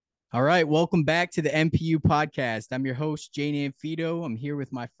All right, welcome back to the MPU podcast. I'm your host, Jane Amfido. I'm here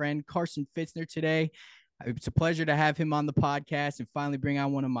with my friend Carson Fitzner today. It's a pleasure to have him on the podcast and finally bring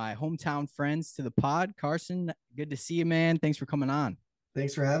on one of my hometown friends to the pod. Carson, good to see you, man. Thanks for coming on.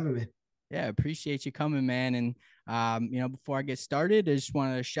 Thanks for having me. Yeah, appreciate you coming, man. And before I get started, I just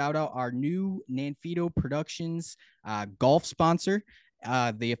want to shout out our new Nanfido Productions golf sponsor,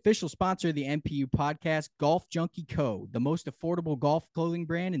 the official sponsor of the MPU podcast, Golf Junkie Co., the most affordable golf clothing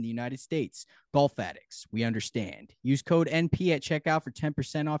brand in the United States. Golf addicts, we understand. Use code NP at checkout for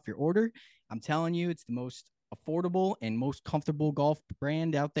 10% off your order. I'm telling you, it's the most affordable and most comfortable golf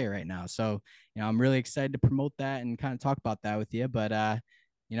brand out there right now. So, I'm really excited to promote that and kind of talk about that with you. But a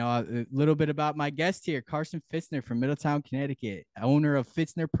little bit about my guest here, Carson Fitzner from Middletown, Connecticut, owner of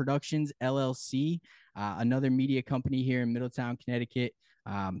Fitzner Productions, LLC, another media company here in Middletown, Connecticut.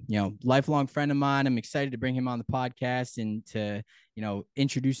 Lifelong friend of mine. I'm excited to bring him on the podcast and to,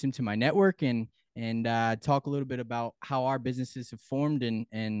 introduce him to my network and talk a little bit about how our businesses have formed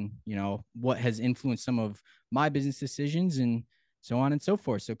and what has influenced some of my business decisions and so on and so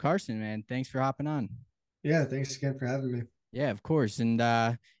forth. So Carson, man, thanks for hopping on. Yeah, thanks again for having me. Yeah, of course. And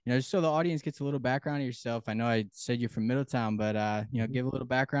just so the audience gets a little background of yourself. I know I said you're from Middletown, but give a little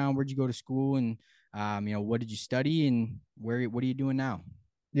background. Where'd you go to school and what did you study and what are you doing now?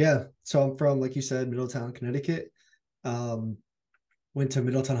 Yeah, so I'm from, like you said, Middletown, Connecticut. Um, Went to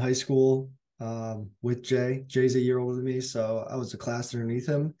Middletown High School with Jay. Jay's a year older than me, so I was a class underneath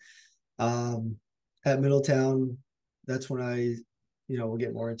him. Um, at Middletown, that's when we'll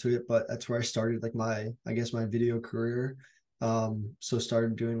get more into it, but that's where I started like my video career. So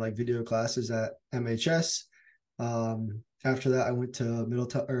started doing like video classes at MHS. After that, I went to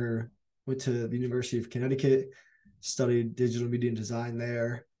the University of Connecticut, studied digital media and design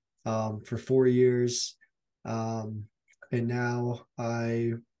there for 4 years. Um, and now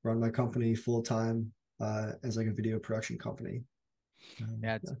I run my company full time as like a video production company. Yeah,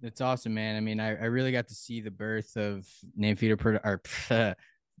 Yeah. it's awesome, man. I mean, I really got to see the birth of Name Feeder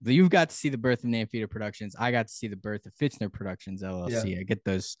you've got to see the birth of Name Feeder Productions. I got to see the birth of Fitzner Productions Yeah. LLC. I get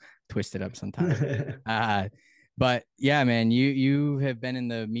those twisted up sometimes. Uh, but yeah, man, you have been in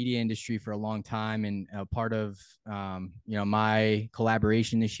the media industry for a long time, and a part of my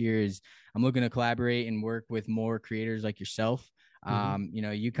collaboration this year is I'm looking to collaborate and work with more creators like yourself.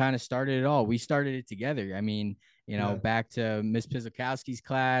 Mhm. You kind of started it all. We started it together. I mean, Yeah. back to Miss Pizlikowski's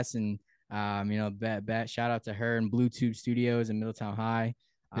class and shout out to her and Blue Tube Studios in Middletown High.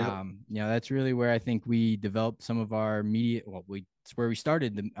 Yep. That's really where I think we developed some of our media. It's where we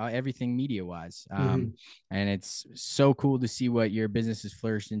started everything media wise. Hmm. And it's so cool to see what your business has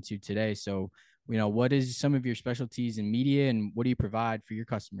flourished into today. So, what is some of your specialties in media and what do you provide for your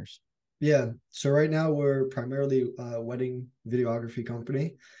customers? Yeah. So right now we're primarily a wedding videography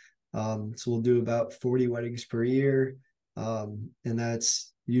company. So we'll do about 40 weddings per year. And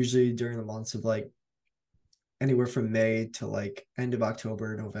that's usually during the months of like anywhere from May to like end of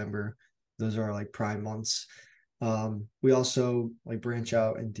October, November. Those are like prime months. We also like branch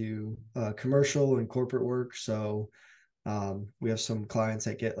out and do commercial and corporate work. So we have some clients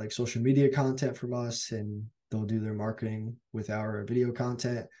that get like social media content from us and they'll do their marketing with our video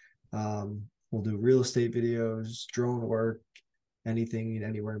content. We'll do real estate videos, drone work, anything and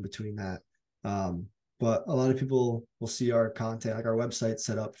anywhere in between that. But a lot of people will see our content, like our website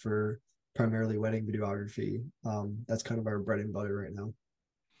set up for primarily wedding videography. That's kind of our bread and butter right now.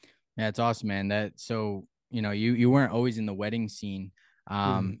 Yeah, it's awesome, man. You weren't always in the wedding scene.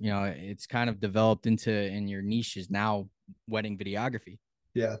 Mhm. It's kind of developed into in your niche is now wedding videography.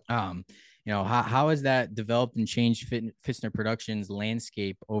 Yeah. How has that developed and changed Fitzner Productions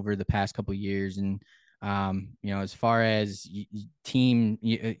landscape over the past couple of years? And as far as a team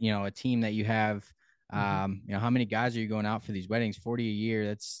that you have, Mhm. how many guys are you going out for these weddings? 40 a year.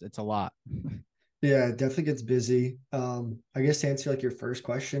 That's a lot. Yeah, it definitely gets busy. I guess to answer like your first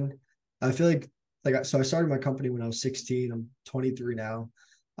question, I feel like so I started my company when I was 16. I'm 23 now.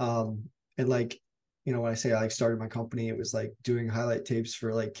 And like, when I say I like started my company, it was like doing highlight tapes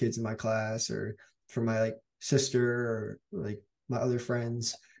for like kids in my class or for my like sister or like my other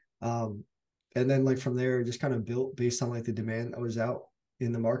friends. Um, and then like from there, it just kind of built based on like the demand that was out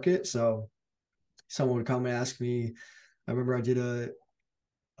in the market. So someone would come and ask me. I remember I did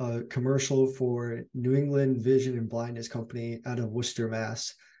a commercial for New England Vision and Blindness Company out of Worcester,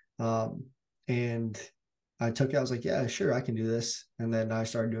 Mass. Um, and I took it. I was like, yeah, sure, I can do this. And then I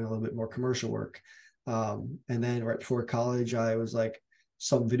started doing a little bit more commercial work. And then right before college, I was like,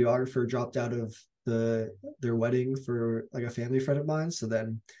 some videographer dropped out of their wedding for like a family friend of mine. So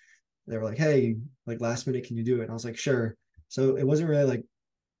then they were like, hey, like last minute, can you do it? And I was like, sure. So it wasn't really like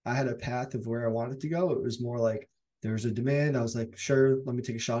I had a path of where I wanted to go. It was more like there was a demand. I was like, sure, let me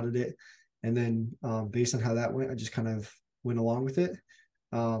take a shot at it. And then based on how that went, I just kind of went along with it.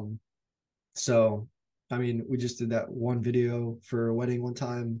 Um, so, I mean, we just did that one video for a wedding one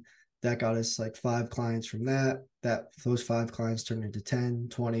time. That got us like 5 clients from that. Those 5 clients turned into 10,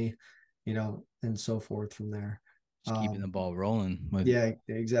 20, and so forth from there. Just keeping the ball rolling with Yeah,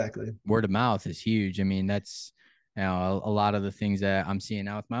 exactly. word of mouth is huge. I mean, that's a lot of the things that I'm seeing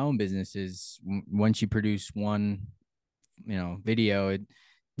now with my own business is once you produce one, video,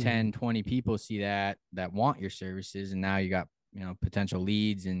 10, 20 people see that want your services, and now you got, potential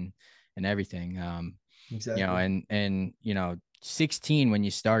leads and everything. Exactly. And 16 when you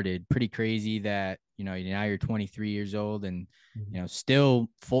started, pretty crazy that, now you're 23 years old and, still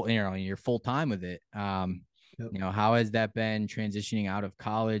full, you're full time with it. Yep. How has that been transitioning out of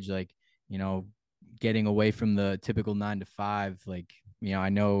college? Like, getting away from the typical 9 to 5, like, I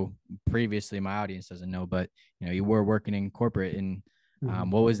know previously my audience doesn't know, but, you were working in corporate, and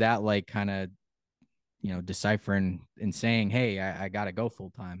what was that like kind of, deciphering and saying, hey, I got to go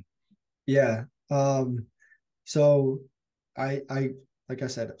full time? Yeah. So I like I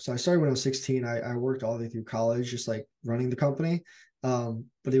said, so I started when I was 16. I worked all the way through college, just like running the company.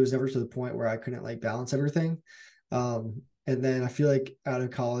 But it was never to the point where I couldn't like balance everything. And then I feel like out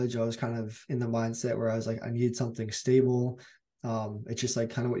of college, I was kind of in the mindset where I was like, I needed something stable. It's just like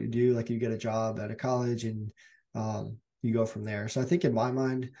kind of what you do, like you get a job out of college and you go from there. So I think in my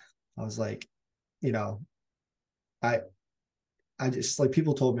mind, I was like, you know, I I just like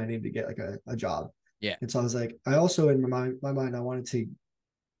people told me I needed to get like a job. Yeah. And so I was like, I also in my mind, I wanted to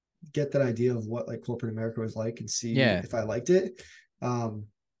get that idea of what like corporate America was like and see Yeah. if I liked it.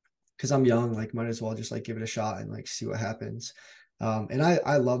 Because I'm young, like might as well just like give it a shot and like see what happens. And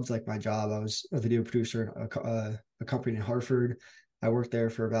I loved like my job. I was a video producer in a company in Hartford. I worked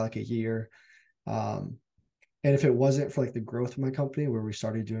there for about like a year. Um, and if it wasn't for like the growth of my company where we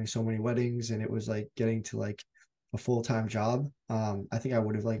started doing so many weddings and it was like getting to like a full-time job, I think I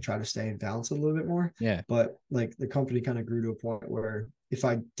would have like tried to stay and balance it a little bit more. Yeah. But like the company kind of grew to a point where if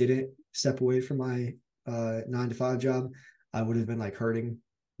I didn't step away from my 9 to 5 job, I would have been like hurting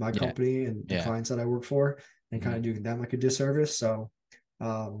my Yeah. company and the Yeah. clients that I work for and kind Mm-hmm. of doing them like a disservice. So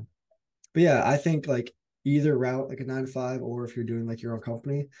but yeah, I think like either route, like a 9 to 5, or if you're doing like your own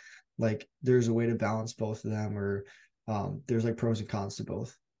company, like there's a way to balance both of them, or there's like pros and cons to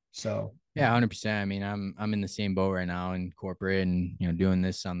both. So Yeah, 100%. I mean, I'm in the same boat right now in corporate and, doing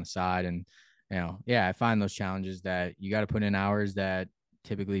this on the side, and, yeah, I find those challenges that you got to put in hours that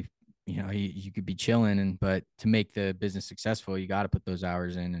typically, you could be chilling, and but to make the business successful, you got to put those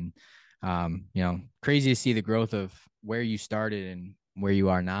hours in. And crazy to see the growth of where you started and where you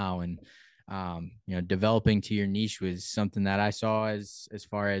are now. And developing to your niche was something that I saw as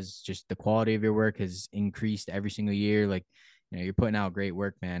far as just the quality of your work has increased every single year. Like, you're putting out great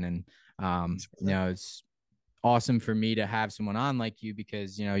work, man. And it's awesome for me to have someone on like you,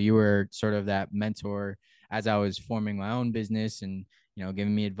 because, you were sort of that mentor as I was forming my own business, and,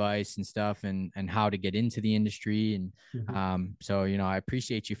 giving me advice and stuff, and how to get into the industry. And so, I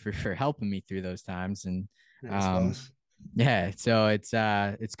appreciate you for helping me through those times. And nice um, boss. yeah, so it's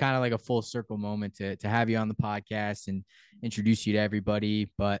kind of like a full circle moment to have you on the podcast and introduce you to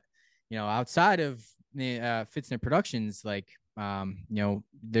everybody. But, outside of the Fitzner Productions, like,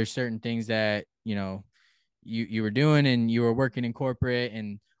 there's certain things that, you were doing, and you were working in corporate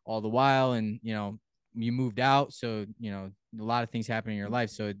and all the while, and, you moved out. So, a lot of things happen in your life.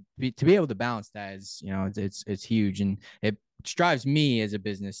 So to be able to balance that is, it's huge. And it drives me as a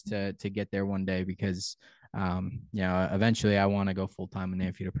business to get there one day, because, eventually I want to go full time in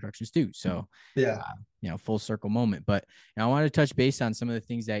Amphitheater Productions too. So, Yeah. full circle moment. But, I wanted to touch base on some of the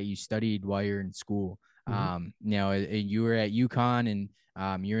things that you studied while you're in school. You were at UConn,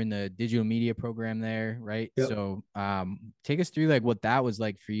 and you're in the digital media program there, right? Yep. So, take us through like what that was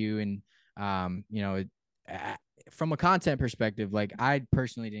like for you. And, from a content perspective, like I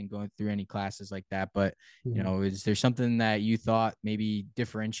personally didn't go through any classes like that, but, is there something that you thought maybe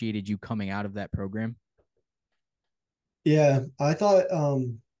differentiated you coming out of that program? Yeah, I thought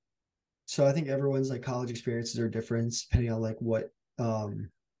so I think everyone's like college experiences are different depending on like what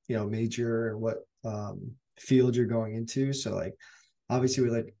major or what field you're going into. So like obviously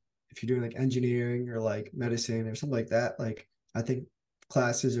with like if you're doing like engineering or like medicine or something like that, like I think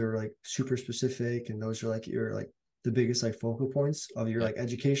classes are like super specific and those are like your like the biggest like focal points of your Yeah. like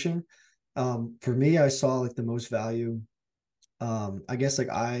education. For me, I saw like the most value. I guess like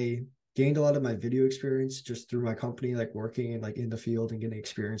I gained a lot of my video experience just through my company, like working and like in the field and getting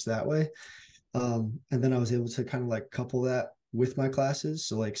experience that way. And then I was able to kind of like couple that with my classes.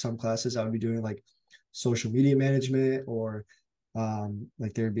 So like some classes I would be doing like social media management, or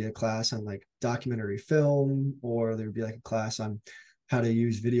like there'd be a class on like documentary film, or there'd be like a class on how to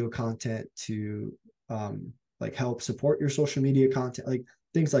use video content to like help support your social media content, like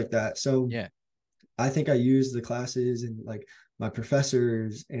things like that. So Yeah. I think I used the classes and like my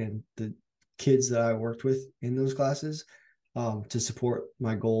professors and the kids that I worked with in those classes to support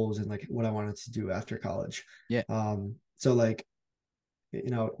my goals and like what I wanted to do after college. Yeah. So like,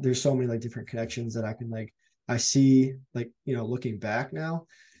 there's so many like different connections that I can like, I see like, looking back now.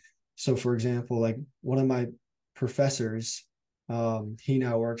 So for example, like one of my professors, he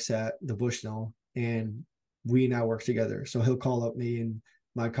now works at the Bushnell, and we now work together. So he'll call up me and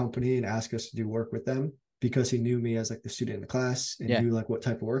my company and ask us to do work with them because he knew me as like the student in the class and Yeah. knew like what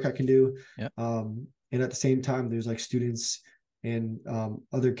type of work I can do. Yeah. And at the same time, there's like students and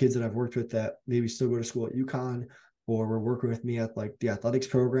other kids that I've worked with that maybe still go to school at UConn, or were working with me at like the athletics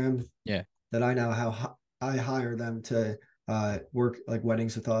program, Yeah. that I now have, I hire them to work like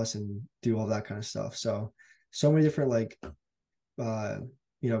weddings with us and do all that kind of stuff. So many different like uh,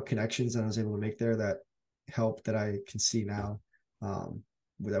 connections that I was able to make there that help, that I can see now,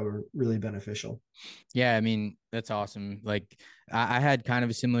 that were really beneficial. Yeah, I mean, that's awesome. Like, I had kind of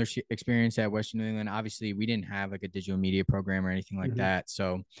a similar experience at Western New England. Obviously, we didn't have like a digital media program or anything like Mm-hmm. that.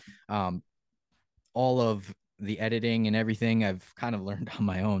 So, um, all of the editing and everything I've kind of learned on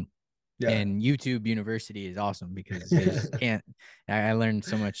my own. Yeah. And YouTube University is awesome because there's can't I learned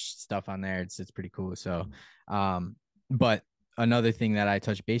so much stuff on there. It's pretty cool. So, but another thing that I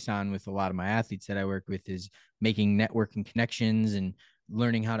touch base on with a lot of my athletes that I work with is making networking connections and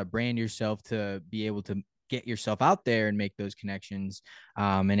learning how to brand yourself to be able to get yourself out there and make those connections.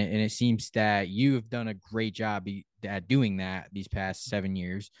 And it seems that you have done a great job at doing that these past 7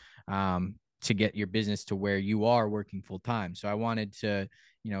 years, to get your business to where you are working full time. So I wanted to,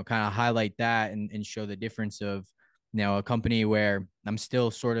 kind of highlight that and show the difference of, a company where I'm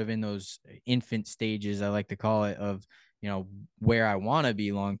still sort of in those infant stages, I like to call it, of, where I want to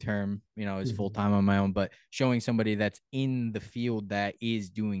be long term, is full Mm-hmm. time on my own, but showing somebody that's in the field that is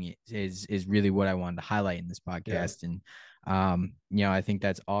doing it is really what I wanted to highlight in this Yeah. podcast. And I think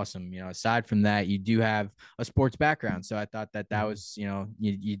that's awesome. Aside from that, you do have a sports background, so I thought that Mm-hmm. was,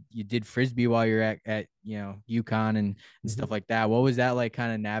 you did frisbee while you're at UConn and Mm-hmm. stuff like that. What was that like,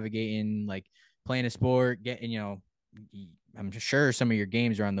 kind of navigating, like playing a sport, getting, I'm sure some of your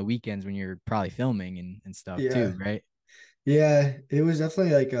games are on the weekends when you're probably filming and stuff Yeah. too, right? Yeah, it was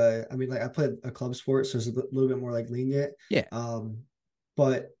definitely like I mean, like I played a club sport, so it's a little bit more like lenient. Yeah. Um,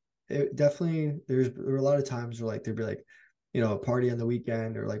 but it definitely, there were a lot of times where like there'd be like, a party on the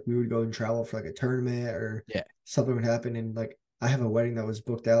weekend, or like we would go and travel for like a tournament, or Yeah. something would happen, and like I have a wedding that was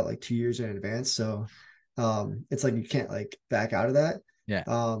booked out like 2 years in advance, so it's like you can't like back out of that. Yeah.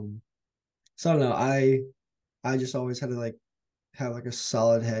 Um, so I don't know, I just always had to like have like a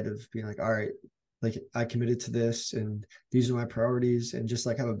solid head of being like, all right, like I committed to this and these are my priorities, and just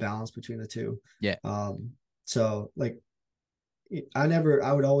like have a balance between the two. Yeah. So like I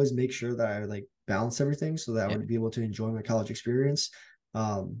would always make sure that I would like balance everything so that I Yeah. would be able to enjoy my college experience.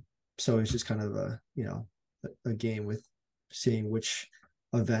 So it's just kind of a game with seeing which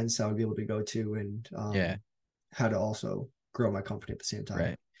events I would be able to go to, and Yeah. how to also grow my company at the same time.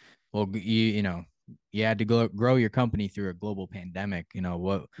 Right. Well, you had to grow your company through a global pandemic. Yeah.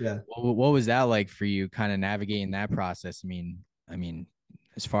 What was that like for you, kind of navigating that process? I mean,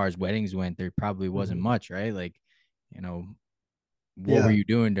 as far as weddings went, there probably wasn't Mm-hmm. much, right? Like, you know, what were Yeah. you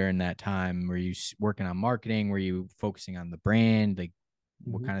doing during that time? Were you working on marketing? Were you focusing on the brand? Like,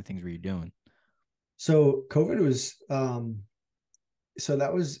 what Mm-hmm. kind of things were you doing? So COVID was so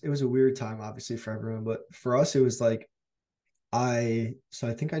it was a weird time obviously for everyone, but for us it was like I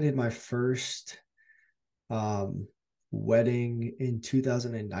think I did my first um wedding in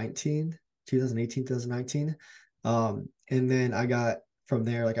 2019, 2018, 2019. And then I got, from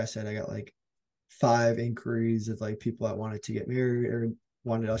there, like I said, I got like 5 inquiries of like people that wanted to get married or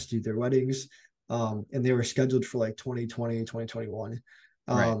wanted us to do their weddings. And they were scheduled for like 2020, 2021.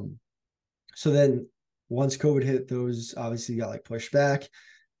 Right. Um, so then once COVID hit, those obviously got like pushed back.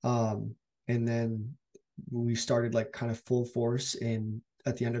 Um, and then we started like kind of full force in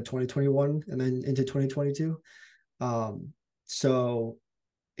at the end of 2021 and then into 2022. Um, so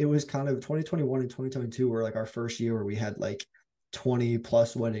it was kind of 2021 and 2022 were like our first year where we had like 20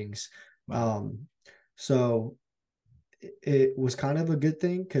 plus weddings. Wow. Um, so it was kind of a good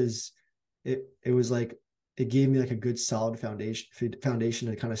thing because it was like it gave me like a good solid foundation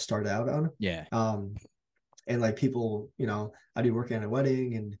to kind of start out on. Yeah. Um, and like people, I'd be working at a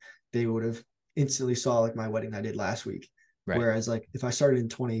wedding and they would have instantly saw like my wedding I did last week. Right. Whereas like if I started in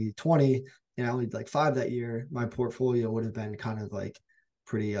 2020 and I only did like 5 that year, my portfolio would have been kind of like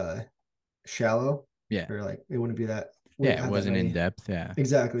pretty shallow, Yeah. or like it wouldn't be that, Yeah. wouldn't It have that wasn't in many. depth. Yeah.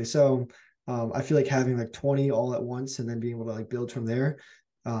 Exactly. So I feel like having like 20 all at once and then being able to like build from there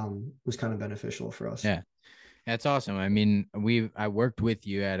was kind of beneficial for us. Yeah. That's awesome. I mean, I worked with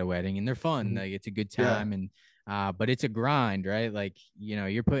you at a wedding and they're fun. Mhm. Like it's a good Yeah. time and but it's a grind, right? Like,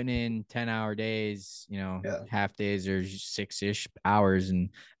 you're putting in 10-hour days, Yeah. half days or 6-ish hours and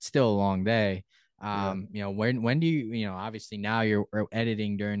it's still a long day. Yeah. When do obviously now you're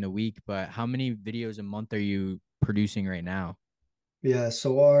editing during the week, but how many videos a month are you producing right now? Yeah.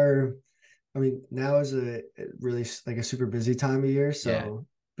 I mean, now is a really like a super busy time of year. Yeah. So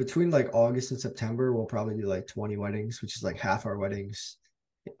between like August and September, we'll probably do like 20 weddings, which is like half our weddings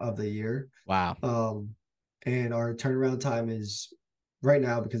of the year. Wow. Um, and our turnaround time is right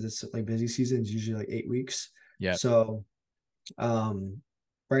now, because it's like busy season, is usually like 8 weeks. Yep. So um,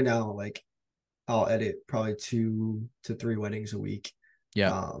 right now, like I'll edit probably 2 to 3 weddings a week,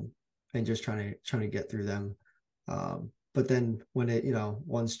 Yep. um, and just trying to get through them. But then when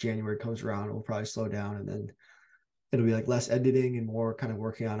once January comes around, we'll probably slow down, and then it'll be like less editing and more kind of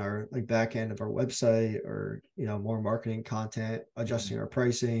working on our like back end of our website, or more marketing content, Mhm. adjusting our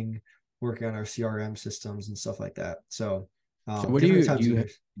pricing, working on our CRM systems and stuff like that. So So what do different you do times of you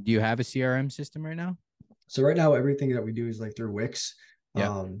years. do you have a CRM system right now? So right now, everything that we do is like through Wix. Yep.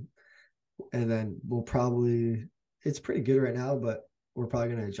 Um, and then we'll probably, it's pretty good right now, but we're probably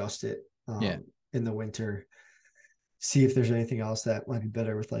going to adjust it Yeah. in the winter, see if there's anything else that might be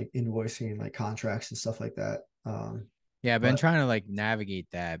better with like invoicing and like contracts and stuff like that. Yeah, I've been But trying to like navigate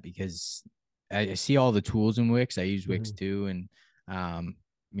that because I see all the tools in Wix. I use Wix mhm, too, and um,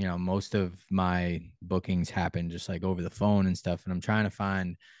 most of my bookings happen just like over the phone and stuff. And I'm trying to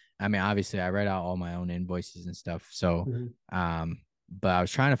find. I mean, obviously, I write out all my own invoices and stuff. So, mhm, but I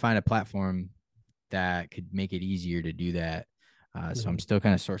was trying to find a platform that could make it easier to do that. So I'm mhm. still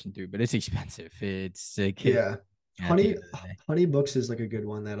kind of sourcing through, but it's expensive. It's like Yeah. at the Honey end of the day. Honey Books is like a good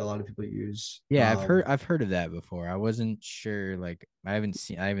one that a lot of people use. Yeah, I've heard of that before. I wasn't sure. Like I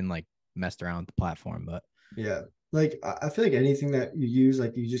haven't like messed around with the platform, but Yeah. Like I feel like anything that you use,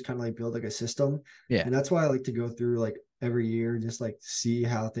 like you just kind of like build like a system. yeah, And that's why I like to go through like every year, just like see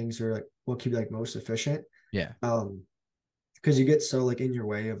how things are like what keep like most efficient. yeah, Um, because you get so like in your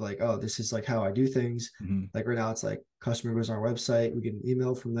way of like, oh, this is like how I do things. hmm, Like right now, it's like customer goes on our website, we get an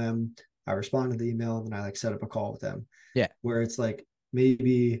email from them, I respond to the email, and then I like set up a call with them. yeah, Where it's like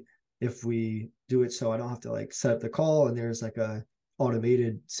maybe if we do it so I don't have to like set up the call, and there's like a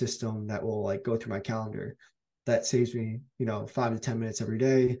automated system that will like go through my calendar, that saves me 5 to 10 minutes every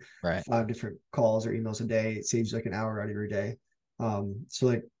day, right, 5 different calls or emails a day. It saves like an hour out of your day. So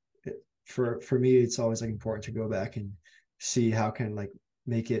like for me, it's always like important to go back and see how can like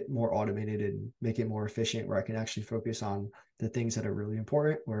make it more automated and make it more efficient, where I can actually focus on the things that are really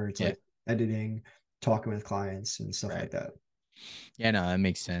important, where it's yeah, like editing, talking with clients and stuff right. like that. Yeah, no, that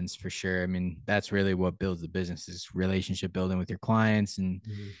makes sense for sure. I mean, that's really what builds the business is relationship building with your clients, and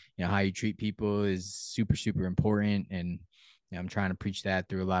Mm-hmm. how you treat people is super, super important. And I'm trying to preach that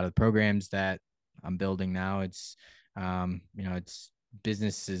through a lot of the programs that I'm building now. It's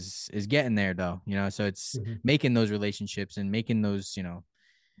business is getting there though, so it's Mm-hmm. making those relationships and making those,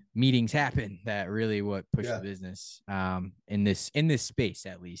 meetings happen that really what push the Yeah. business in this space,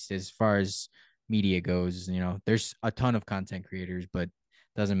 at least as far as media goes. There's a ton of content creators, but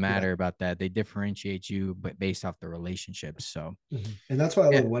doesn't Yeah. matter about that. They differentiate you but based off the relationships. So Mm-hmm. And that's why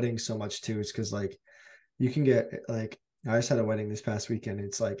I yeah, love weddings so much too. Is because like you can get like, I just had a wedding this past weekend.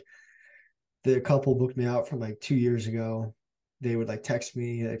 It's like the couple booked me out from like 2 years ago. They would like text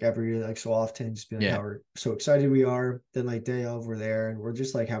me like every like so often, just be like yeah, how we're so excited we are. Then like day of, we're there and we're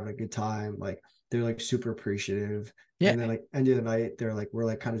just like having a good time. Like they're like super appreciative. yeah, And then like end of the night, they're like we're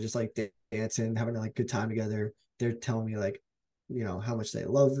like kind of just like dancing, having a like good time together. They're telling me like how much they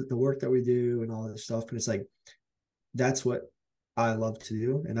love the work that we do and all this stuff. And it's like that's what I love to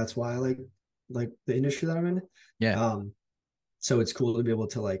do, and that's why I like the industry that I'm in. yeah. Um, so it's cool to be able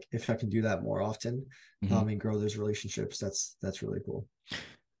to like if I can do that more often, Mhm. and grow those relationships. That's really cool.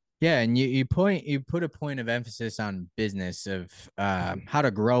 Yeah, and you put a point of emphasis on business of Mm-hmm. how to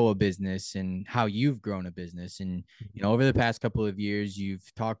grow a business and how you've grown a business. And over the past couple of years, you've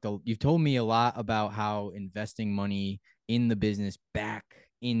told me a lot about how investing money in the business back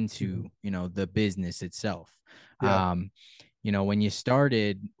Mm-hmm. into the business itself. Yeah. When you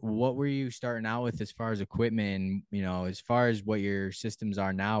started, what were you starting out with as far as equipment? As far as what your systems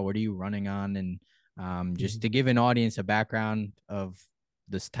are now, what are you running on? And just Mm-hmm. to give an audience a background of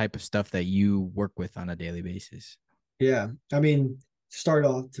this type of stuff that you work with on a daily basis. Yeah. I mean, start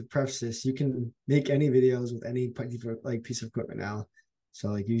off to preface this, you can make any videos with any like piece of equipment now. So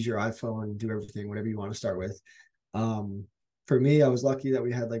like use your iPhone, do everything, whatever you want to start with. Um, for me, I was lucky that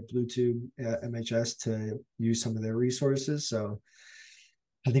we had like Bluetooth MHS to use some of their resources. So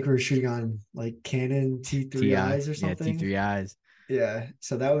I think we were shooting on like Canon Ti, T3Is or yeah, something. T3Is. Yeah.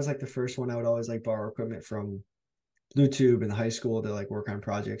 So that was like the first one I would always like borrow equipment from Bluetooth in high school to like work on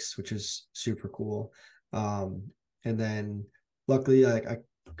projects, which is super cool. Um, and then luckily, like I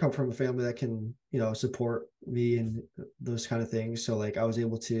come from a family that can, support me and those kind of things. So like I was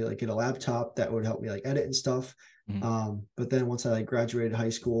able to like get a laptop that would help me like edit and stuff. Mhm. But then once I like graduated high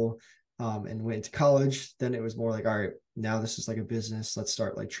school, and went into college, then it was more like, all right, now this is like a business. Let's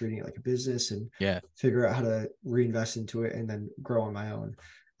start like treating it like a business and Yeah. figure out how to reinvest into it and then grow on my own.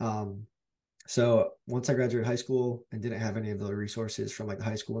 Um, so once I graduated high school and didn't have any of the resources from like the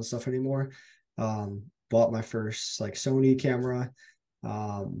high school and stuff anymore, bought my first like Sony camera.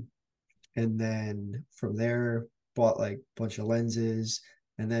 Um, and then from there, bought like a bunch of lenses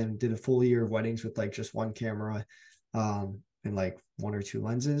and then did a full year of weddings with like just one camera, and like one or two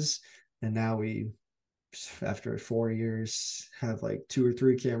lenses. And now we, after 4 years, have like two or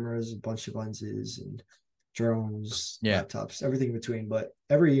three cameras, a bunch of lenses and drones, Yeah. laptops, everything in between. But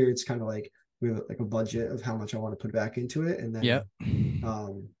every year it's kind of like we have like a budget of how much I want to put back into it. And then Yep.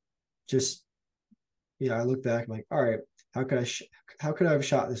 um just I look back, I'm like, all right, how could how could I have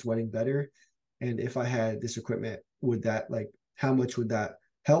shot this wedding better? And if I had this equipment, would that like how much would that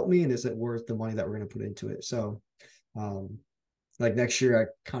help me? And is it worth the money that we're gonna put into it? So um like next year I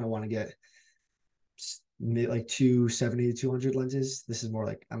kind of want to get like 270 to 200 lenses. This is more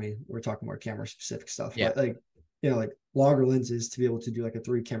like, I mean, we're talking more camera specific stuff, Yeah. but like, like longer lenses to be able to do like a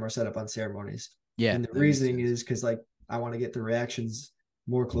 3 camera setup on ceremonies. Yeah. And the That makes reasoning sense. is because like I want to get the reactions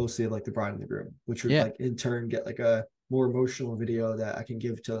more closely of like the bride and the groom, which would Yeah. like in turn get like a more emotional video that I can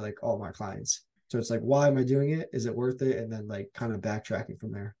give to like all my clients. So it's like, why am I doing it? Is it worth it? And then like kind of backtracking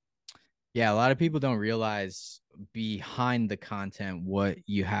from there. Yeah, a lot of people don't realize behind the content what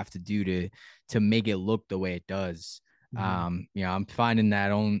you have to do to make it look the way it does. Mm-hmm. I'm finding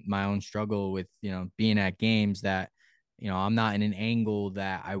that on my own struggle with, being at games that, I'm not in an angle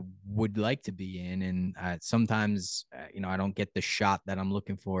that I would like to be in. And sometimes, I don't get the shot that I'm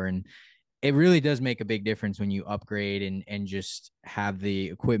looking for. And it really does make a big difference when you upgrade and just have the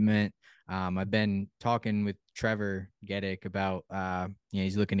equipment. I've been talking with Trevor Geddick about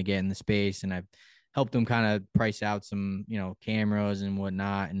he's looking to get in the space, and I've helped him kind of price out some cameras and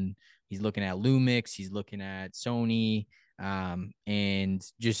whatnot. And he's looking at Lumix, he's looking at Sony, and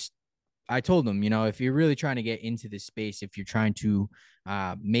just I told him, if you're really trying to get into this space, if you're trying to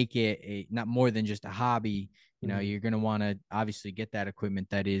make it not more than just a hobby, Mm-hmm. you're going to want to obviously get that equipment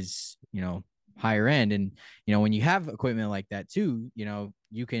that is, higher end. And, when you have equipment like that too,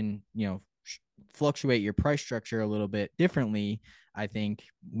 you can, fluctuate your price structure a little bit differently. I think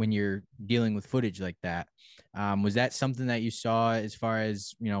when you're dealing with footage like that, was that something that you saw as far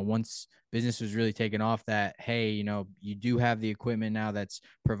as, once business was really taken off that, hey, you do have the equipment now that's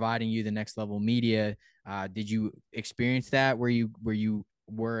providing you the next level media. Did you experience that where you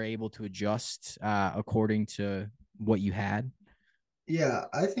were able to adjust according to what you had? Yeah,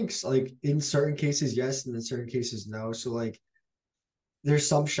 I think like in certain cases, yes, and in certain cases, no. So like there's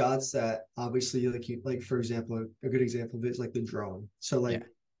some shots that obviously like like for example, a good example of it is like the drone. So Yeah. like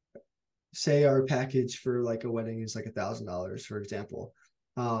say our package for like a wedding is like $1,000, for example.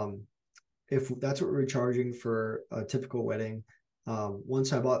 Um, if that's what we're charging for a typical wedding,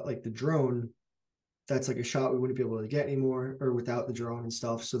 once I bought like the drone, that's like a shot we wouldn't be able to get anymore or without the drone and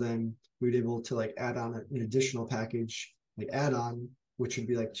stuff. So then we'd able to like add on an additional package, like add on, which would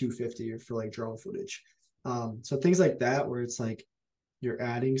be like 250 for like drone footage. So things like that where it's like you're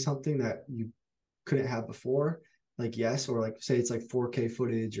adding something that you couldn't have before, like yes, or like say it's like 4K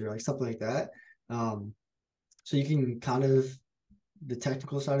footage or like something like that. Um, so you can kind of the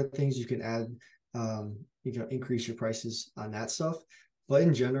technical side of things, you can add, you can increase your prices on that stuff. But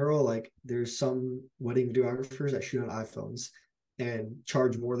in general, like there's some wedding videographers that shoot on iPhones and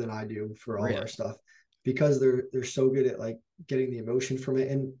charge more than I do for all of our Really? stuff because they're so good at like getting the emotion from it.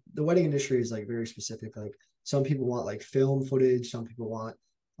 And the wedding industry is like very specific. Like some people want like film footage, some people want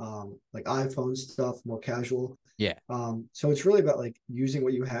like iPhone stuff, more casual. Yeah. So it's really about like using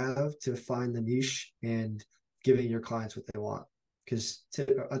what you have to find the niche and giving your clients what they want. Because at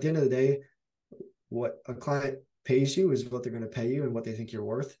the end of the day, what a client pays you is what they're going to pay you and what they think you're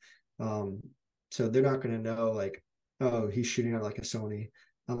worth. Um, so they're not going to know like, oh, he's shooting on like a Sony,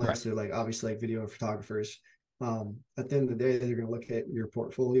 Right. unless they're like obviously like video photographers. At the end of the day, they're going to look at your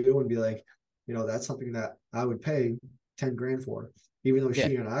portfolio and be like, that's something that I would pay 10 grand for, even though Yeah.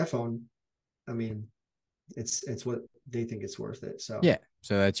 shooting on an iPhone, I mean, it's what they think it's worth it. So Yeah.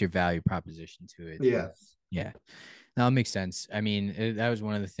 So that's your value proposition to it. yeah. Yeah. Now it makes sense. I mean, that was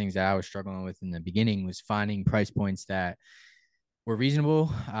one of the things that I was struggling with in the beginning was finding price points that were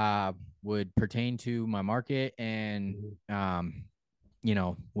reasonable, would pertain to my market, and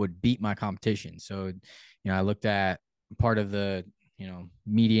Mhm. would beat my competition. So, I looked at part of the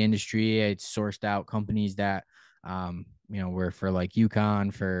media industry. I sourced out companies that were for like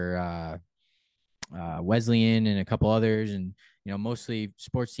UConn, for Wesleyan, and a couple others, and mostly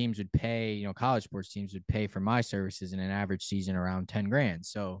sports teams would pay. College sports teams would pay for my services in an average season around 10 grand.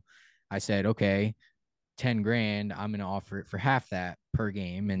 So I said, okay, 10 grand, I'm going to offer it for half that per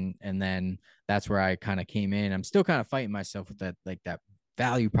game. And then that's where I kind of came in. I'm still kind of fighting myself with that, like that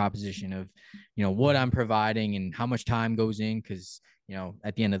value proposition of, what I'm providing and how much time goes in. Cause,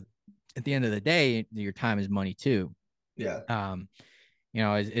 at the end of the day, your time is money too. Yeah. Um,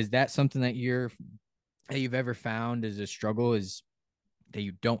 is that something that you've ever found as a struggle, is that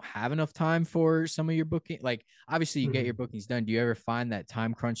you don't have enough time for some of your booking? Like, obviously you get your Mhm. bookings done. Do you ever find that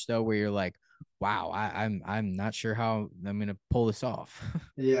time crunch though, where you're like, wow, I'm not sure how I'm gonna pull this off?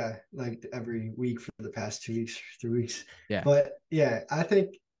 Yeah, like every week for the past 2 weeks, 3 weeks. Yeah. But yeah, I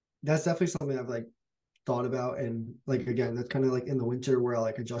think that's definitely something I've like thought about. And like again, that's kind of like in the winter where I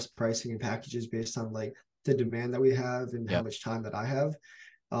like adjust pricing and packages based on like the demand that we have and how Yep. much time that I have.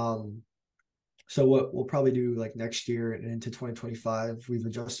 Um, so what we'll probably do like next year and into 2025, we've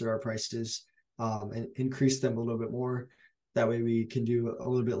adjusted our prices and increased them a little bit more. That way we can do a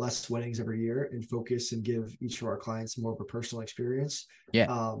little bit less weddings every year and focus and give each of our clients more of a personal experience. Yeah.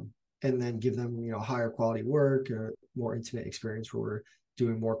 Um, and then give them, higher quality work, a more intimate experience where we're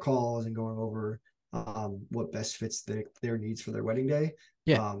doing more calls and going over what best fits their needs for their wedding day.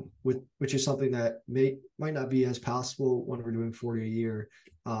 Yeah. Which is something that might not be as possible when we're doing 40 a year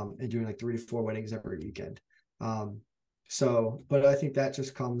and doing like 3 to 4 weddings every weekend. But I think that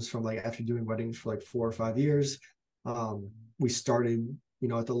just comes from like after doing weddings for like 4 or 5 years, um, we started,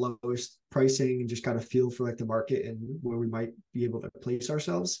 at the lowest pricing and just got a feel for like the market and where we might be able to place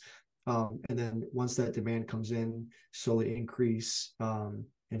ourselves. And then once that demand comes in, slowly increase and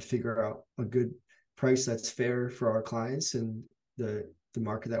figure out a good price that's fair for our clients and the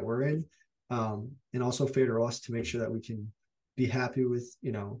market that we're in, and also fair to us to make sure that we can be happy with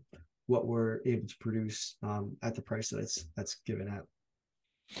what we're able to produce at the price that's given at.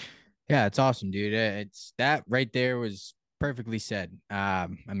 Yeah, it's awesome, dude. It's that right there was perfectly said. I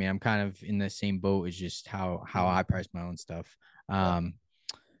mean, I'm kind of in the same boat as just how Mhm. I price my own stuff. Yeah.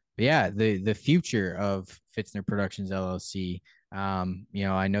 But yeah, the future of Fitzner Productions LLC.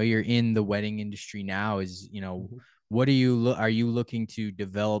 I know you're in the wedding industry now. Mhm. What are you looking to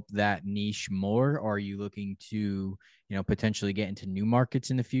develop that niche more, or are you looking to, potentially get into new markets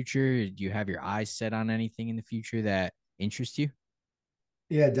in the future? Do you have your eyes set on anything in the future that interests you?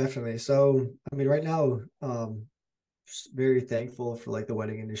 Yeah, definitely. So, I mean, right now, very thankful for like the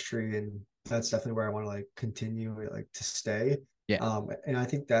wedding industry, and that's definitely where I want to like continue like to stay. Yeah. And I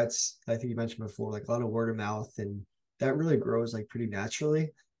think you mentioned before, like a lot of word of mouth, and that really grows like pretty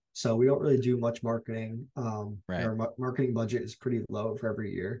naturally. So we don't really do much marketing. And Right. our marketing budget is pretty low for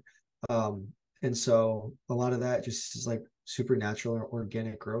every year. Um, and so a lot of that just is like supernatural or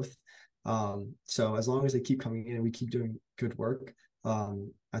organic growth. So as long as they keep coming in and we keep doing good work,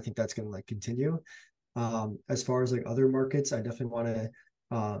 I think that's going to like continue. As far as like other markets, I definitely want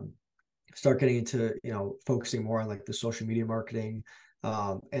to start getting into focusing more on like the social media marketing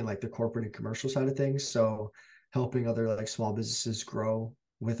and like the corporate and commercial side of things. So helping other like small businesses grow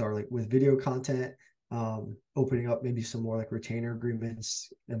with our like with video content, opening up maybe some more like retainer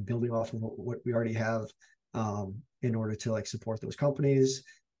agreements and building off of what we already have in order to like support those companies.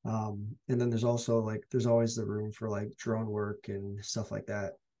 And then there's always the room for like drone work and stuff like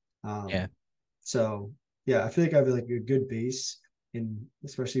that. Yeah. Um, so yeah, I feel like I have like a good base in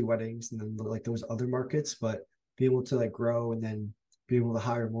especially weddings and then like those other markets, but be able to like grow and then be able to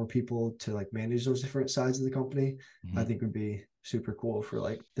hire more people to like manage those different sides of the company, I Mhm. think would be super cool for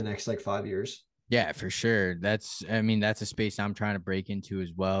like the next like 5 years. Yeah, for sure. I mean, that's a space I'm trying to break into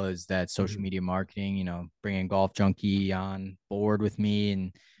as well, is that social Mhm. media marketing, bringing Golf Junkie on board with me.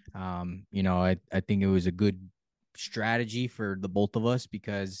 And, I think it was a good strategy for the both of us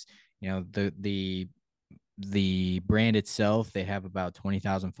because, the brand itself, they have about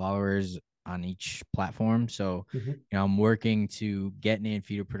 20,000 followers on each platform. So, Mhm. I'm working to get Nan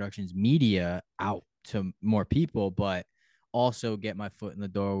Feeder Productions media out to more people, but also get my foot in the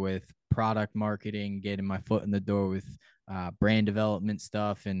door with product marketing, getting my foot in the door with brand development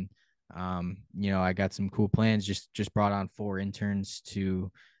stuff. And I got some cool plans. Just brought on 4 interns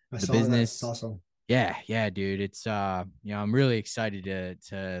to I the saw that. It's business. awesome. Yeah, dude. It's I'm really excited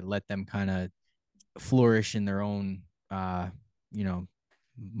to let them kind of flourish in their own you know,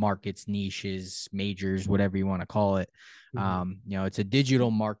 markets, niches, majors, whatever you want to call it. Hmm. It's a digital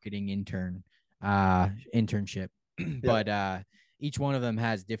marketing internship, Yep. but each one of them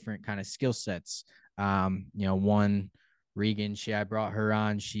has different kind of skill sets. One Regan, I brought her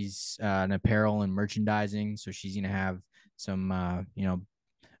on. She's an apparel and merchandising, so she's gonna have some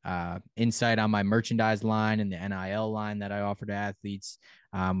insight on my merchandise line and the NIL line that I offer to athletes.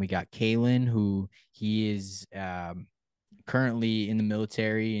 We got Kalen, who he is currently in the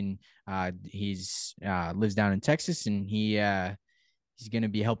military, and he's lives down in Texas, and he's going to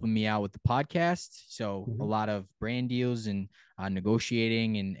be helping me out with the podcast. So a Hmm. lot of brand deals and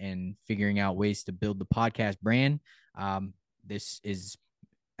negotiating and figuring out ways to build the podcast brand. This is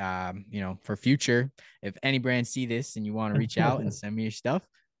for future. If any brands see this and you want to reach out and send me your stuff,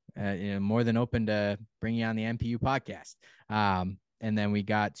 more than open to bring you on the MPU podcast. And then we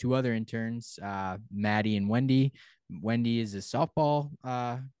got 2 other interns, Maddie and Wendy. Wendy is a softball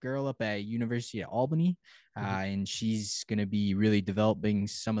girl up at University of Albany, and she's going to be really developing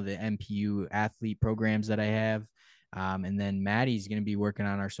some of the MPU athlete programs that I have. And then Maddie's going to be working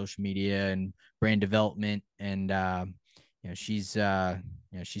on our social media and brand development, and she's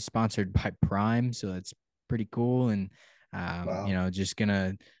sponsored by Prime, so that's pretty cool. And Wow. just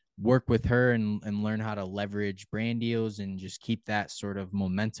gonna work with her and learn how to leverage brand deals and just keep that sort of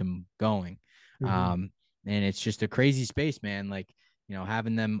momentum going. Hmm. Um, and it's just a crazy space, man. Like,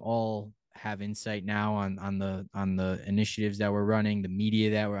 having them all have insight now on the initiatives that we're running, the media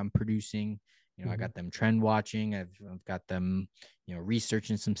that I'm producing. I Hmm. got them trend watching. I've got them,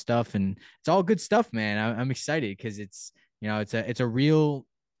 researching some stuff, and it's all good stuff, man. I'm excited because it's a real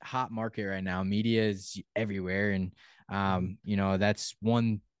hot market right now. Media is everywhere, and Hmm. that's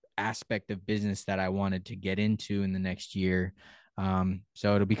one aspect of business that I wanted to get into in the next year.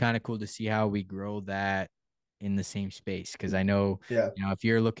 So it'll be kind of cool to see how we grow that in the same space, because I know, Yeah. if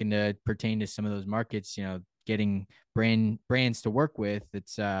you're looking to pertain to some of those markets, getting brands to work with,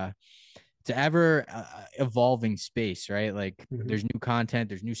 it's an ever evolving space, right? Like, Hmm. there's new content,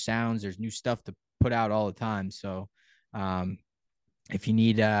 there's new sounds, there's new stuff to put out all the time. So um, if you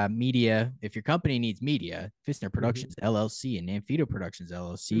need media, if your company needs media, Fitzner Hmm. Productions LLC and Nanfito Productions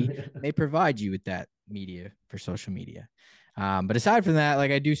LLC may provide you with that media for social media. But aside from that,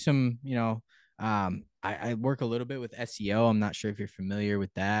 like, I do some, I work a little bit with SEO. I'm not sure if you're familiar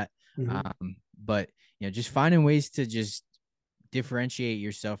with that. Hmm. But just finding ways to just differentiate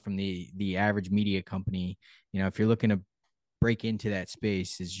yourself from the average media company. If you're looking to break into that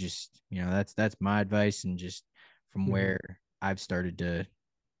space, is just, that's my advice, and just from Hmm. where I've started to,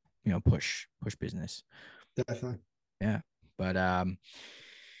 push business. Definitely. Yeah. But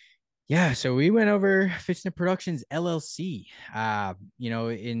yeah, so we went over Fitzner Productions LLC.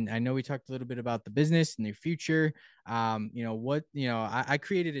 And I know we talked a little bit about the business and their future. I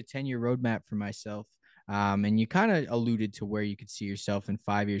created a 10-year roadmap for myself. And you kind of alluded to where you could see yourself in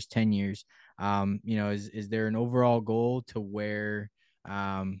 5 years, 10 years. Is there an overall goal to where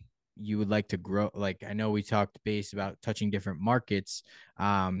you would like to grow? Like, I know we talked base about touching different markets.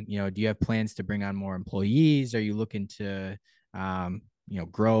 Do you have plans to bring on more employees? Are you looking to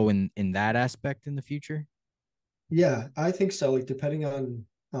grow in that aspect in the future? Yeah, I think so. Like depending on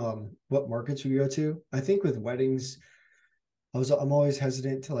what markets we go to. I think with weddings, I'm always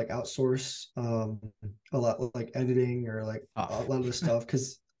hesitant to like outsource a lot like editing or like Oh, a lot of the stuff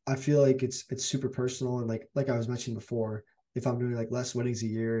because I feel like it's super personal and like I was mentioning before, if I'm doing like less weddings a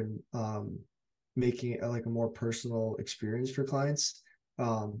year and making it like a more personal experience for clients,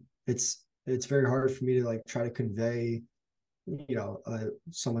 it's very hard for me to like try to convey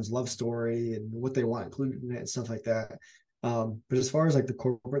someone's love story and what they want included in it and stuff like that. But as far as like the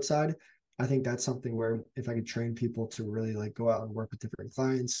corporate side, I think that's something where if I could train people to really like go out and work with different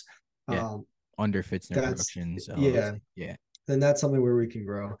clients, yeah. um, Under Fitzner that's Productions yeah, LLC. Yeah. then that's something where we can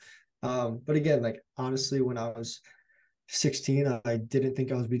grow. But again, like honestly, when I was 16, I didn't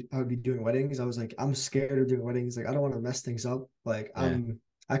think I would be doing weddings. I was like, I'm scared of doing weddings. Like, I don't want to mess things up. Like, Yeah.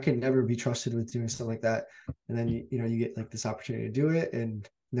 I can never be trusted with doing something like that. And then you get like this opportunity to do it, and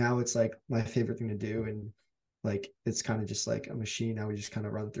now it's like my favorite thing to do. And like, it's kind of just like a machine. Now we just kind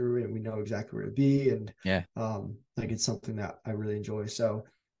of run through it, and we know exactly where to be, and Yeah. like it's something that I really enjoy. So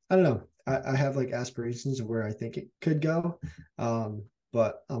I don't know. I have like aspirations of where I think it could go,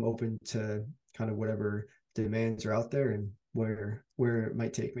 but I'm open to kind of whatever demands are out there and where it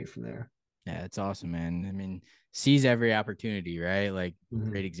might take me from there. Yeah, it's awesome, man. I mean, sees every opportunity, right? Like, Mhm.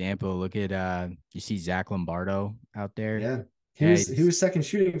 great example. Look at you see Zach Lombardo out there. Yeah. Yeah, He was second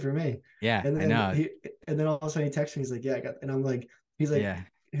shooting for me. yeah, And I then know. all of a sudden he texts me, he's like, yeah, I got, and I'm like, he's like, Yeah,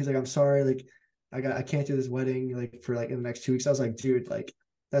 I'm sorry, like I can't do this wedding like for like in the next 2 weeks. I was like, dude, like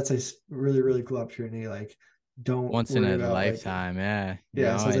that's a really, really cool opportunity. Like, don't once in worry a about like, lifetime. Yeah,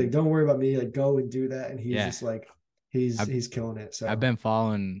 yeah. So I was like, and don't worry about me, like go and do that. And he's yeah, just like, I've he's killing it. I've So been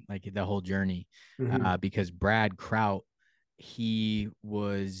following like the whole journey, mhm. because Brad Kraut, he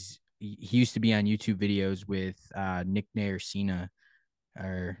used to be on YouTube videos with Nick Nayarcina,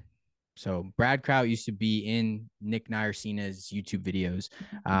 or so Brad Kraut used to be in Nick Nayarcina's YouTube videos,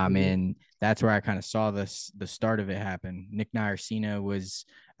 Mhm. and that's where I kind of saw the start of it happen. Nick Nayarcina was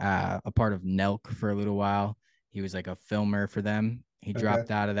a part of Nelk for a little while. He was like a filmer for them. He Okay. dropped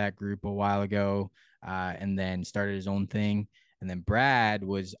out of that group a while ago, and then started his own thing. And then Brad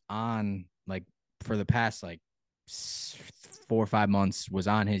was on, like, for the past like 4 or 5 months, was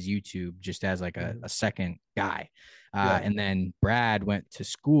on his YouTube just as like a Mhm. second guy. Yeah. And then Brad went to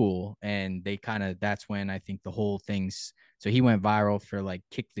school, and they kind of, that's when I think the whole thing's, so he went viral for like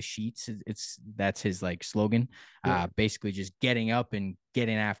kick the sheets. It's that's his like slogan. Yeah. Basically just getting up and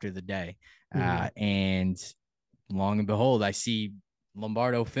getting after the day. Mhm. And long and behold, I see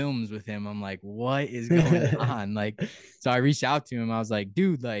Lombardo films with him. I'm like, what is going on? Like, so I reached out to him. I was like,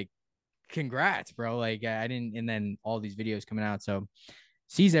 dude, like, congrats, bro. Like, I didn't, and then all these videos coming out. So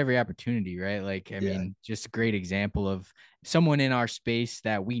sees every opportunity, right? Like, I Yeah. mean, just a great example of someone in our space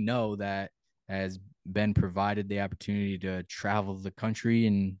that we know that has been provided the opportunity to travel the country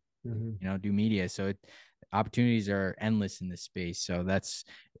and, Mhm. do media. So opportunities are endless in this space. So that's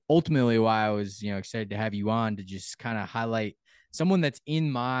ultimately why I was, excited to have you on, to just kind of highlight someone that's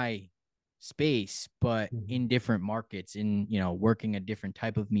in my space, but Mhm. in different markets, in, working a different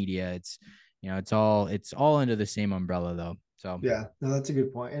type of media. It's all under the same umbrella though. So Yeah, no, that's a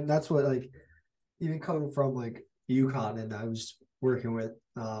good point. And that's what like even coming from like UConn and I was working with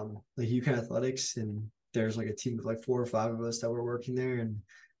like UConn athletics and there's like a team of like 4 or 5 of us that were working there. And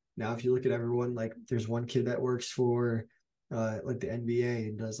now if you look at everyone, like there's one kid that works for like the NBA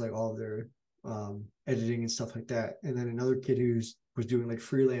and does like all of their editing and stuff like that. And then another kid who's was doing like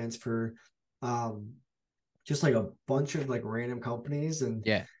freelance for um just like a bunch of like random companies.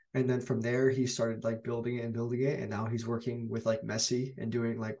 yeah, And then from there he started like building it and now he's working with like Messi and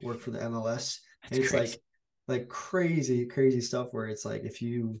doing like work for the MLS. that's And it's crazy. like crazy stuff where it's like if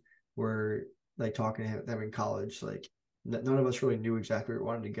you were like talking to them in college, like none of us really knew exactly where we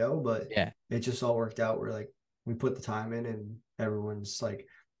wanted to go, but Yeah. it just all worked out where like we put the time in and everyone's like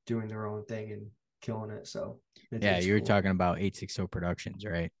doing their own thing and killing it. So Yeah. it's You were cool. talking about 860 Productions,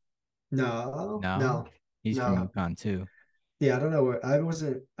 right? No, No, no, he's from no. UConn too. Yeah, I don't know. I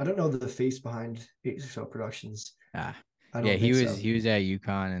don't know the face behind 860 Productions. Ah, I yeah, don't he think was so. he was at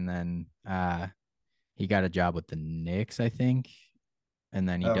UConn, and then he got a job with the Knicks, I think. And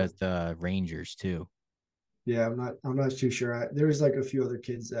then he does Oh, the Rangers too. yeah, I'm not too sure. There was like a few other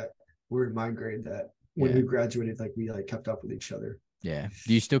kids that were in my grade that when Yeah. we graduated, like we like kept up with each other. Yeah.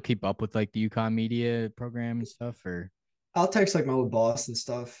 Do you still keep up with like the UConn media program and stuff, or? I'll text like my old boss and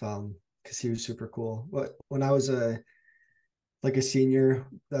stuff, because he was super cool. But when I was like a senior,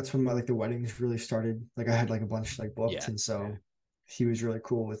 that's when my like the weddings really started. Like I had like a bunch like booked, Yeah. and Yeah. so he was really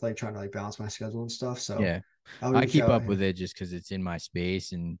cool with like trying to like balance my schedule and stuff. So Yeah. I'll I reach keep out up with and it just because it's in my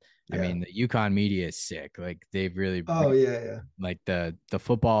space. And I yeah. mean, the UConn media is sick. Like, they've really Oh yeah, yeah. like the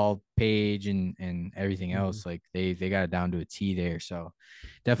football page and everything Mhm. else. Like, they got it down to a T there. So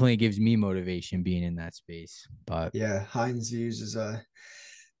definitely gives me motivation being in that space. But Yeah, Heinz uses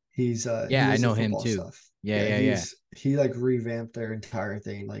he yeah, I does the know him football too. stuff. Yeah. Yeah, Yeah. Yeah. he like revamped their entire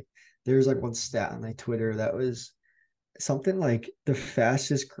thing. Like there's like one stat on like Twitter that was something like the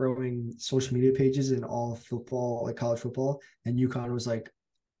fastest growing social media pages in all football, like college football, and UConn was like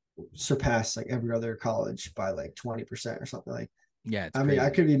surpassed like every other college by like 20% or something. Like Yeah. It's I mean, I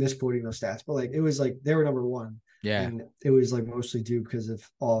crazy. could be misquoting those stats, but like it was like they were number one. Yeah. And it was like mostly due because of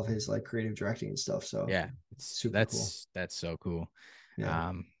all of his like creative directing and stuff. So Yeah. It's super cool. that's so cool.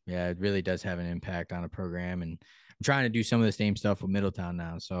 Yeah. Yeah, it really does have an impact on a program. And I'm trying to do some of the same stuff with Middletown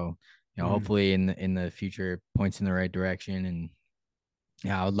now. So, Mhm. hopefully in the future points in the right direction. And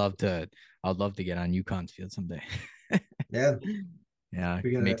yeah, I'd love to get on UConn's field someday. Yeah. Yeah,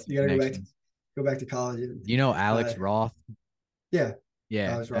 We make gotta some you gotta connections. go back to college and Alex Roth? yeah,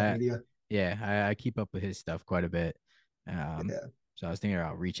 Yeah, college rock media. yeah, I keep up with his stuff quite a bit. Um, Yeah. so I was thinking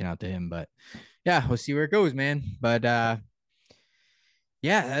about reaching out to him, but yeah, we'll see where it goes, man. But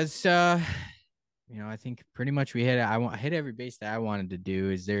yeah, that's I think pretty much we hit. I hit every base that I wanted to do.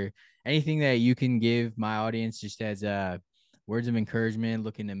 Is there anything that you can give my audience just as words of encouragement,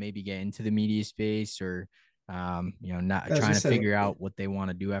 looking to maybe get into the media space, or not I was trying gonna to say, figure out what they want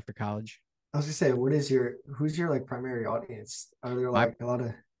to do after college? who's your like primary audience? Are there My like a lot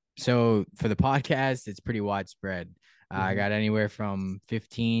of? So for the podcast, it's pretty widespread. I Mhm. got anywhere from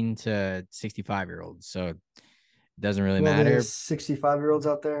 15 to 65-year-olds, so it doesn't really To all the matter. 65-year-olds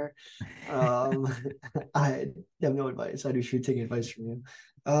out there, um, I have no advice. I do should take advice from you.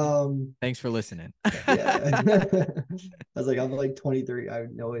 Um, Thanks for listening. yeah. I was like, I'm like 23. I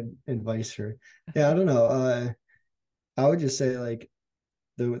have no advice for. Yeah, I don't know. I would just say like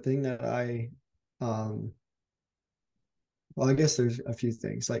the thing that um, well, I guess there's a few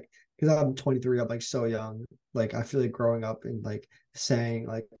things like because I'm 23, I'm like so young. Like I feel like growing up and like saying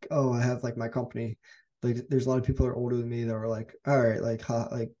like, oh, I have like my company. Like there's a lot of people that are older than me that are like, all right, like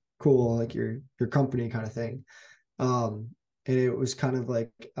hot, like cool, like your company kind of thing. Um, and it was kind of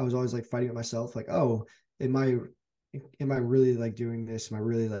like I was always like fighting with myself, like, oh, am I am I really like doing this? Am I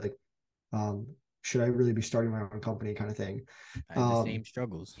really like um should I really be starting my own company kind of thing? I had the Um, same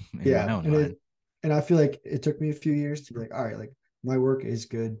struggles in my yeah, own mind. and I feel like it took me a few years to be like, all right, like my work is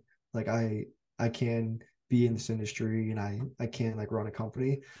good. Like I can be in this industry and I can like run a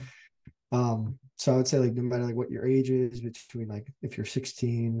company. So I would say like no matter like what your age is, between like if you're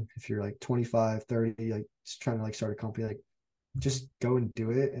 16, if you're like 25, 30, like just trying to like start a company, like just go and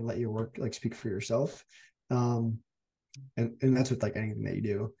do it and let your work like speak for yourself. Um, and that's with like anything that you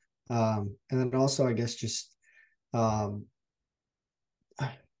do. And then also I guess just um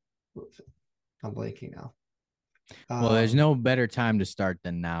I'm blanking now. Well, there's Um, no better time to start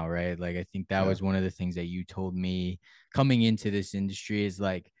than now, right? Like I think that yeah. was one of the things that you told me coming into this industry is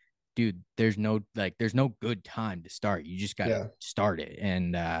like, dude, there's no good time to start. You just got to Yeah. start it.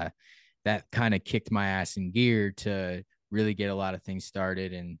 And that kind of kicked my ass in gear to really get a lot of things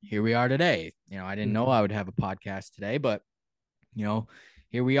started. And here we are today. I didn't know Mhm. I would have a podcast today, but you know,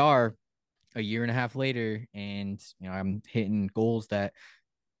 here we are a year and a half later, and I'm hitting goals that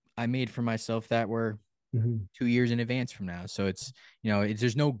I made for myself that were Mhm. 2 years in advance from now. So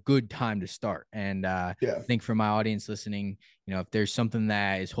there's no good time to start. And Yeah. I think for my audience listening, if there's something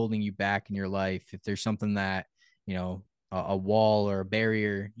that is holding you back in your life, if there's something that, a wall or a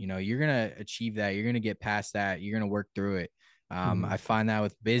barrier, you're going to achieve that. You're going to get past that. You're going to work through it. I Mhm. find that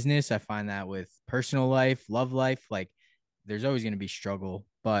with business, I find that with personal life, love life, like there's always going to be struggle,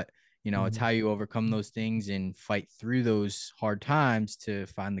 but it's Mhm. how you overcome those things and fight through those hard times to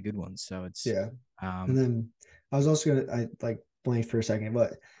find the good ones. So Yeah. And um, then I was also gonna I like blanked for a second,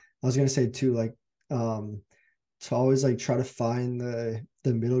 but I was gonna say too, like to always like try to find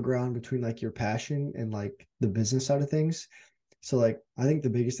the middle ground between like your passion and like the business side of things. So like I think the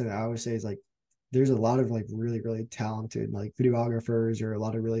biggest thing that I always say is like there's a lot of like really, really talented like videographers or a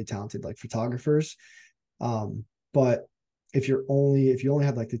lot of really talented like photographers. But if you only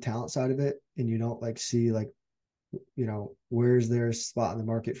have like the talent side of it and you don't like see like where's there a spot in the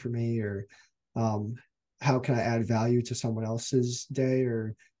market for me or um, how can I add value to someone else's day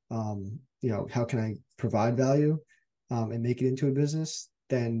or how can I provide value and make it into a business,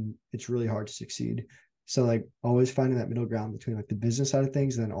 then it's really hard to succeed. So like always finding that middle ground between like the business side of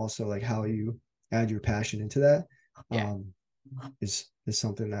things and then also like how you add your passion into that yeah, um, is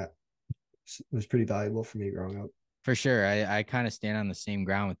something that was pretty valuable for me growing up. for sure. I kind of stand on the same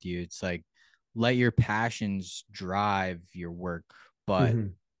ground with you. It's like let your passions drive your work, but Mm-hmm.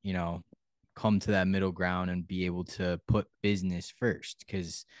 you know, come to that middle ground and be able to put business first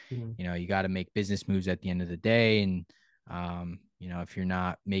because Mm-hmm. you got to make business moves at the end of the day. And if you're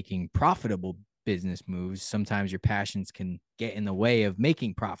not making profitable business moves, sometimes your passions can get in the way of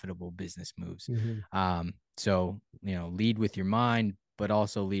making profitable business moves. Mm-hmm. So lead with your mind, but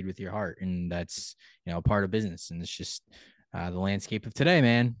also lead with your heart, and that's a part of business, and it's just the landscape of today,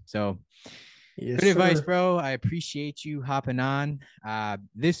 man. So Yes, good advice, sir. bro. I appreciate you hopping on.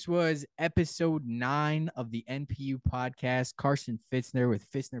 This was episode 9 of the NPU podcast. Carson Fitzner with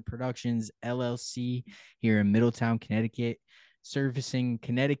Fitzner Productions, LLC, here in Middletown, Connecticut, servicing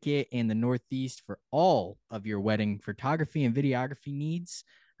Connecticut and the Northeast for all of your wedding photography and videography needs.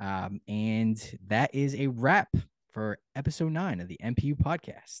 And that is a wrap for episode 9 of the NPU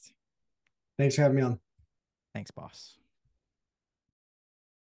podcast. Thanks for having me on. Thanks, boss.